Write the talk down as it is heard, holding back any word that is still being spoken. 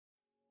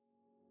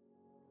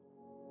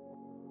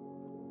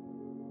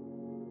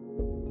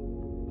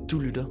Du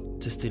lytter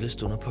til Stille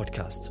Stunder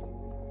podcast.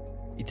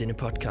 I denne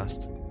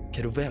podcast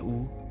kan du hver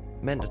uge,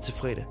 mandag til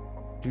fredag,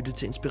 lytte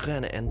til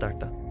inspirerende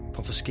andagter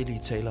fra forskellige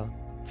talere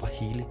fra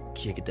hele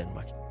Kirke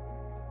Danmark.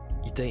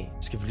 I dag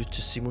skal vi lytte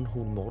til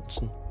Hoel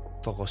Mortensen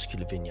fra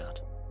Roskilde Vineyard.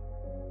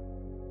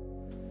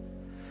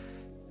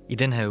 I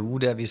den her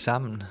uge der er vi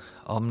sammen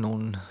om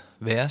nogle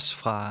vers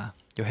fra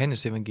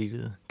Johannes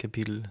evangeliet,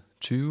 kapitel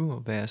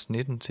 20, vers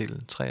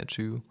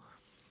 19-23.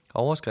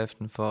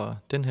 Overskriften for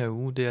den her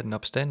uge, det er den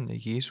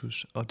opstandne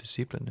Jesus og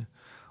disciplene.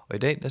 Og i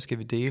dag, der skal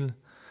vi dele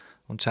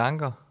nogle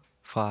tanker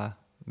fra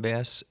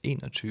vers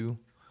 21. Og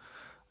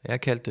jeg har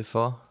kaldt det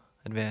for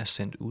at være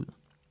sendt ud.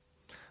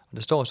 Og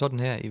der står sådan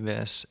her i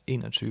vers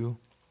 21.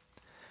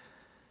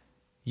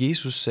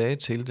 Jesus sagde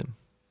til dem,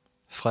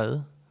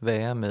 fred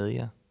være med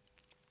jer.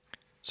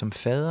 Som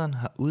faderen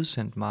har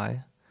udsendt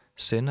mig,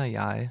 sender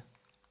jeg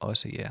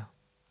også jer.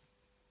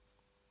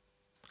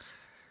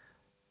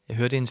 Jeg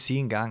hørte en sige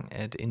engang,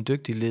 at en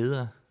dygtig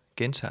leder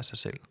gentager sig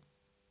selv.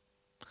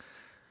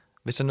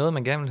 Hvis der er noget,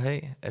 man gerne vil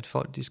have, at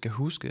folk de skal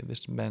huske,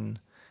 hvis man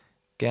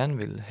gerne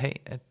vil have,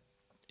 at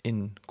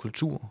en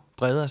kultur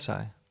breder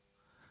sig,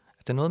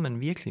 at der er noget, man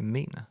virkelig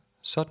mener,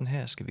 sådan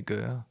her skal vi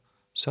gøre,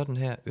 sådan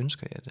her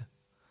ønsker jeg det,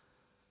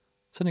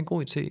 så er det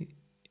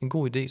en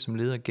god idé som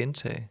leder at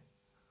gentage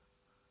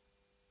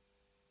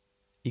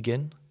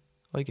igen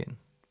og igen.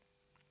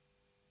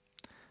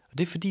 Og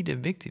det er fordi, det er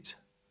vigtigt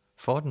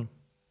for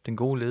den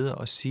gode leder,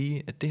 at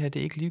sige, at det her det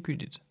er ikke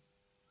ligegyldigt.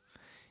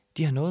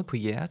 De har noget på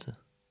hjertet.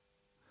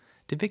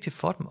 Det er vigtigt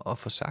for dem at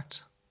få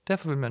sagt.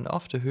 Derfor vil man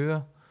ofte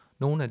høre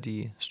nogle af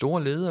de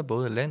store ledere,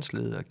 både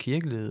landsledere,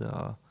 kirkeledere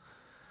og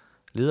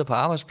ledere på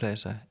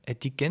arbejdspladser,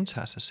 at de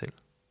gentager sig selv.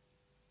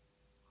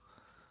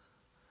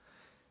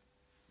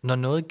 Når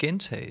noget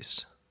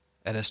gentages,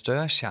 er der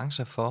større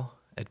chancer for,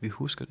 at vi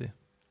husker det.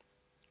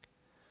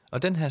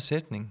 Og den her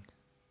sætning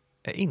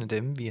er en af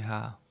dem, vi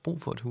har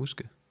brug for at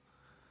huske.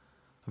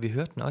 Og vi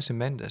hørte den også i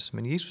mandags,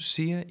 men Jesus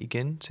siger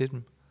igen til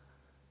dem,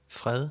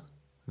 fred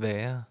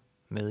være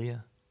med jer.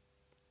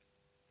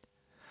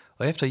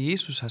 Og efter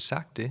Jesus har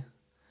sagt det,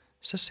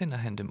 så sender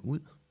han dem ud.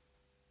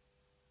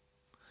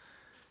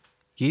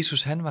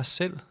 Jesus han var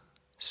selv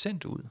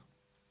sendt ud.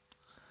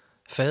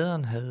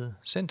 Faderen havde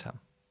sendt ham.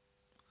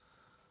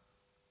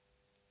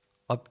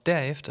 Og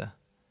derefter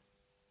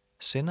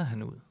sender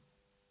han ud.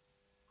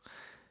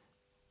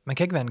 Man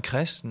kan ikke være en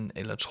kristen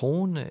eller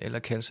troende eller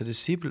kalde sig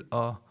disciple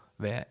og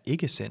være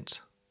ikke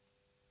sendt.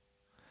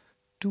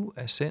 Du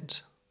er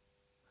sendt.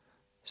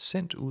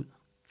 Sendt ud.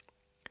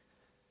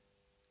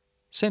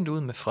 Sendt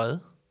ud med fred,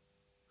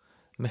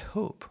 med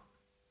håb,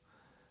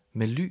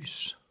 med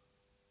lys,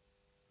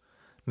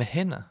 med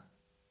hænder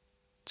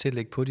til at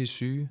lægge på de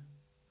syge,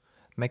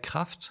 med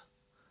kraft,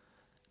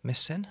 med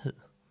sandhed,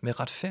 med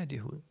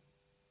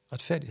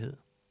retfærdighed.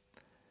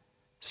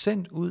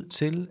 Sendt ud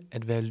til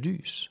at være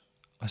lys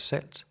og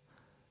salt,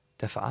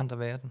 der forandrer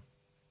verden.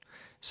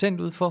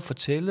 Sendt ud for at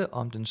fortælle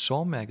om den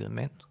sårmærkede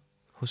mand,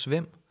 hos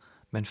hvem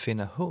man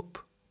finder håb,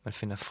 man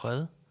finder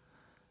fred,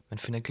 man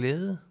finder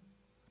glæde,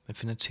 man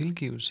finder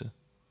tilgivelse.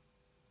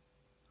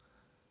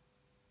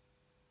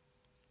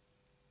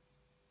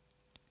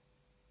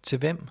 Til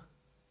hvem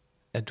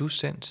er du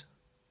sendt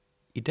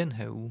i den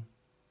her uge?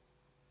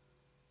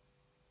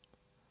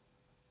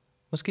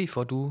 Måske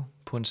får du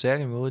på en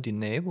særlig måde din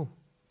nabo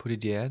på dit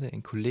hjerte,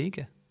 en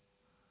kollega,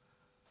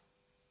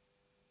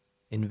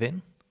 en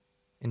ven,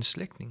 en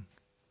slægtning.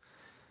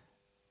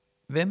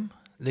 Hvem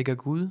lægger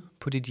Gud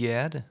på dit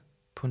hjerte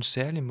på en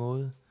særlig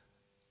måde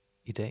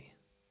i dag?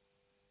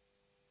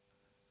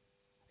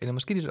 Eller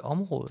måske det er et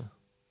område.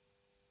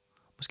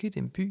 Måske det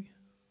er en by.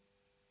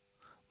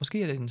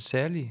 Måske er det en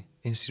særlig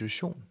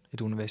institution,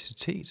 et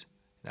universitet,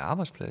 en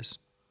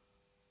arbejdsplads.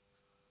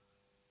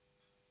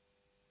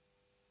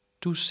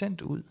 Du er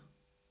sendt ud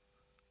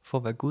for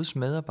at være Guds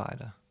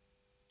medarbejder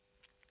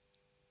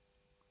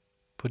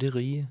på det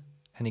rige,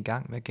 han er i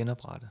gang med at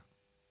genoprette.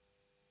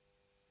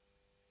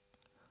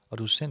 Og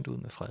du er sendt ud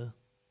med fred.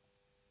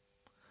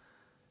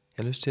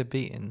 Jeg har lyst til at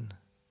bede en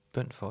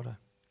bøn for dig.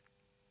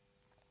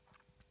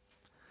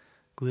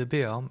 Gud, jeg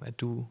beder om, at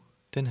du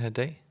den her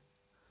dag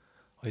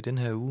og i den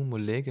her uge må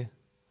lægge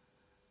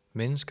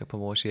mennesker på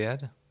vores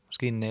hjerte.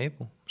 Måske en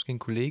nabo, måske en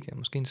kollega,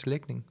 måske en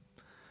slægtning.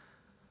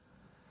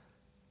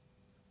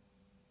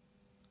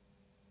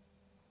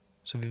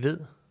 Så vi ved,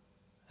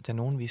 at der er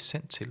nogen, vi er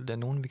sendt til. Der er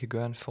nogen, vi kan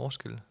gøre en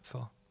forskel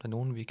for. Der er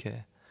nogen, vi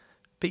kan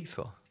bede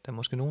for. Der er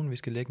måske nogen, vi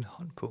skal lægge en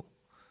hånd på,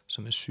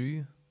 som er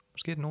syge.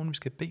 Måske er der nogen, vi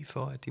skal bede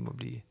for, at de må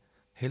blive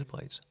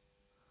helbredt.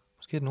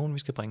 Måske er der nogen, vi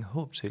skal bringe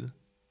håb til.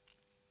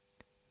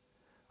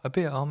 Og jeg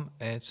beder om,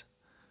 at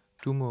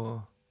du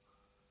må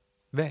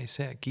hver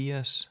især give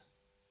os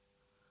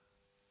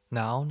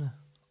navne,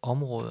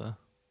 områder,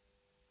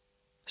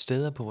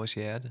 steder på vores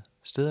hjerte,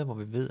 steder, hvor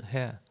vi ved,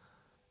 her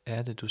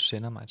er det, du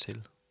sender mig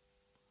til.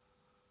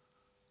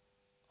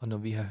 Og når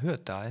vi har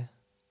hørt dig,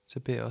 så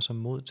beder jeg også om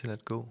mod til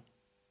at gå.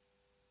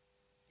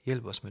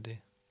 Hjælp os med det.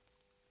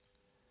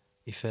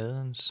 I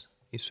Faderens,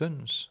 i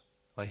Søndens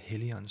og i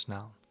Helligåndens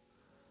navn.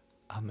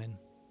 Amen.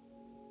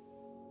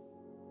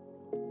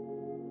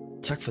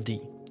 Tak fordi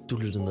du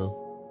lyttede med.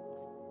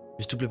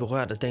 Hvis du bliver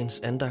berørt af dagens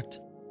andagt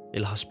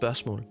eller har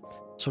spørgsmål,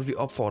 så vil vi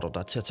opfordre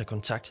dig til at tage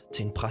kontakt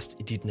til en præst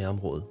i dit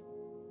nærområde.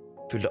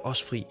 Føl dig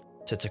også fri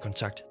til at tage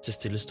kontakt til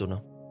Stille Stunder.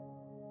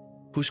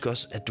 Husk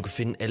også, at du kan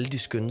finde alle de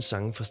skønne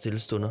sange fra Stille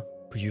Stunder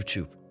på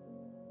YouTube.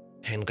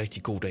 Ha' en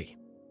rigtig god dag.